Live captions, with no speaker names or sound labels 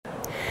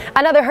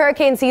Another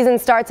hurricane season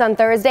starts on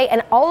Thursday,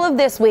 and all of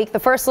this week, the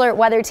First Alert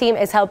weather team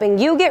is helping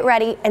you get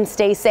ready and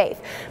stay safe.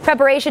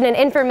 Preparation and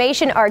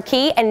information are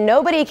key, and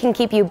nobody can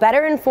keep you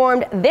better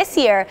informed this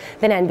year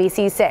than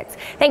NBC 6.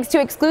 Thanks to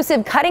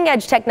exclusive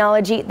cutting-edge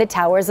technology that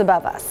towers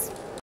above us.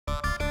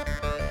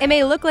 It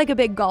may look like a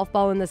big golf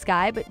ball in the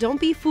sky, but don't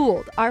be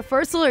fooled. Our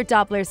First Alert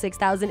Doppler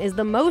 6000 is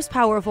the most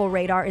powerful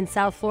radar in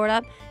South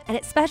Florida, and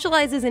it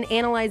specializes in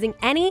analyzing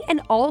any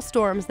and all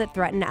storms that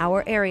threaten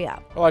our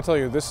area. Well, I tell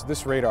you,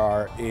 this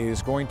radar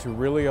is going to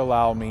really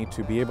allow me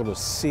to be able to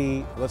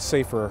see, let's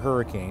say for a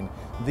hurricane,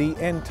 the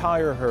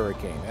entire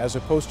hurricane, as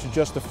opposed to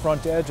just the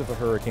front edge of the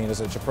hurricane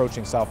as it's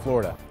approaching South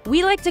Florida.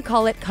 We like to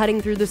call it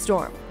cutting through the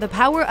storm. The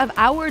power of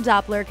our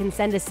Doppler can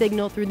send a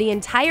signal through the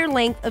entire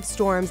length of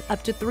storms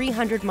up to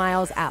 300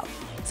 miles out,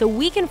 so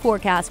we can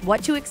forecast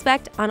what to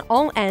expect on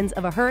all ends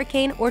of a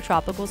hurricane or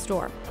tropical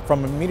storm.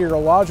 From a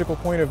meteorological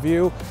point of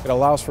view, it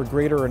allows for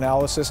greater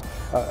analysis,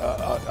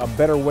 a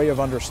better way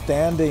of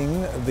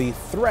understanding the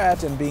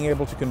threat and being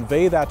able to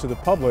convey that to the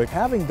public.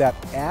 Having that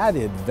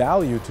added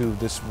value to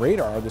this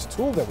radar, this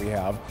tool that we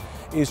have,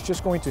 is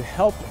just going to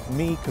help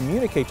me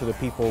communicate to the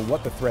people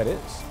what the threat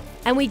is.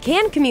 And we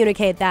can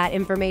communicate that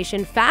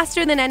information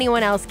faster than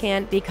anyone else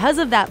can because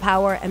of that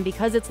power and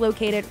because it's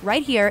located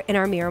right here in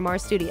our Miramar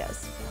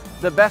studios.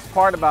 The best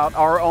part about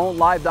our own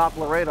live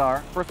Doppler radar,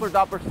 First Alert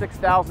Doppler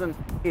 6000,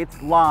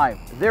 it's live.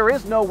 There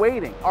is no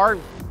waiting. Our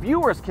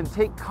viewers can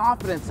take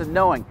confidence in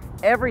knowing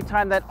every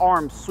time that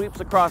arm sweeps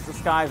across the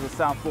skies of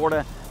South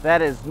Florida,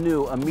 that is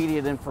new,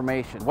 immediate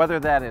information. Whether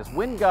that is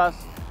wind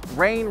gusts,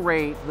 rain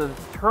rate, the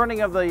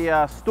turning of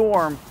the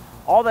storm,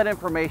 all that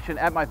information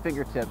at my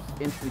fingertips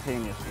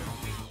instantaneously.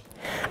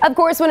 Of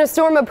course, when a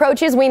storm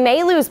approaches, we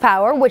may lose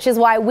power, which is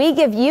why we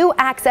give you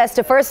access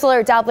to First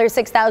Alert Doppler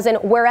 6000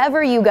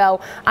 wherever you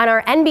go on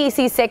our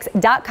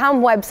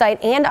NBC6.com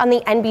website and on the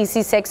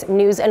NBC6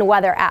 News and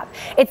Weather app.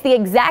 It's the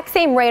exact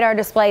same radar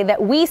display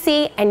that we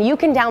see, and you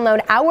can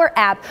download our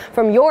app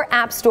from your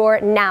app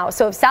store now.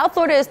 So if South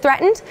Florida is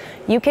threatened,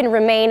 you can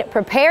remain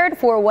prepared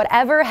for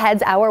whatever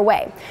heads our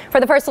way.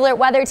 For the First Alert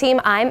Weather Team,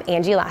 I'm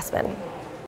Angie Lassman.